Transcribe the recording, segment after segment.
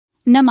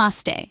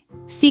Namaste,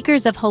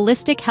 seekers of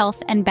holistic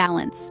health and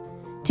balance.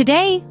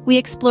 Today, we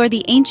explore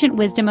the ancient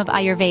wisdom of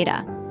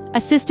Ayurveda, a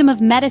system of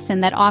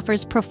medicine that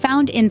offers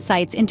profound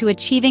insights into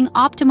achieving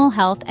optimal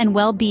health and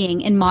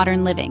well-being in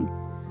modern living.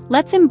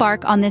 Let's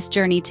embark on this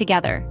journey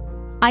together.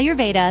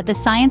 Ayurveda, the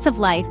science of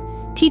life,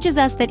 teaches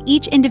us that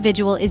each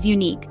individual is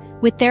unique,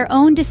 with their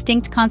own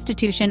distinct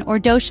constitution or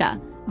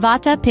dosha,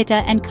 vata,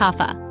 pitta, and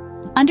kapha.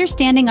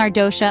 Understanding our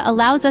dosha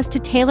allows us to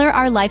tailor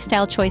our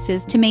lifestyle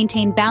choices to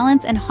maintain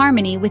balance and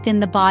harmony within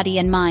the body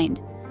and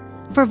mind.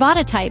 For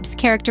vata types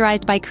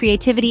characterized by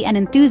creativity and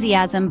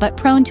enthusiasm but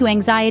prone to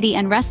anxiety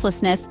and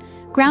restlessness,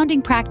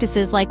 grounding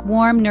practices like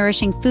warm,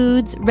 nourishing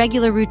foods,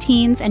 regular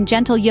routines, and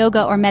gentle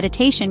yoga or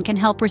meditation can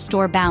help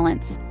restore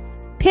balance.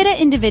 Pitta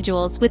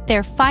individuals, with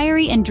their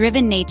fiery and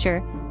driven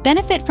nature,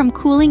 benefit from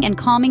cooling and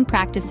calming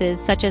practices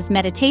such as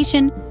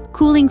meditation,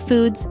 cooling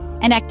foods,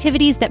 and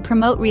activities that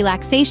promote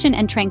relaxation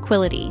and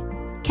tranquility.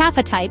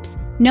 Kapha types,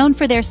 known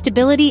for their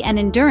stability and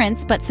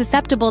endurance but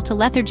susceptible to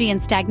lethargy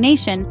and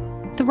stagnation,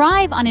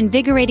 thrive on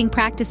invigorating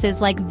practices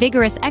like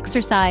vigorous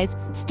exercise,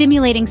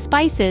 stimulating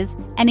spices,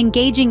 and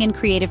engaging in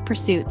creative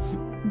pursuits.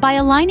 By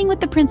aligning with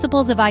the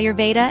principles of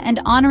Ayurveda and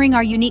honoring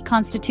our unique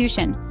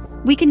constitution,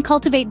 we can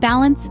cultivate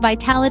balance,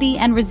 vitality,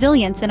 and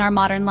resilience in our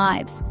modern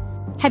lives.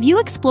 Have you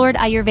explored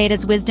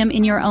Ayurveda's wisdom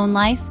in your own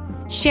life?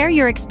 Share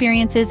your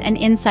experiences and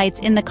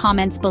insights in the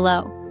comments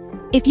below.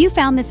 If you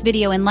found this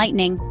video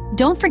enlightening,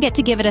 don't forget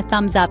to give it a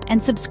thumbs up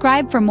and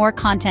subscribe for more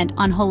content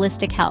on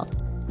holistic health.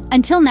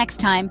 Until next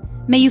time,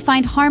 may you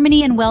find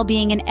harmony and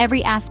well-being in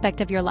every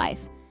aspect of your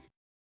life.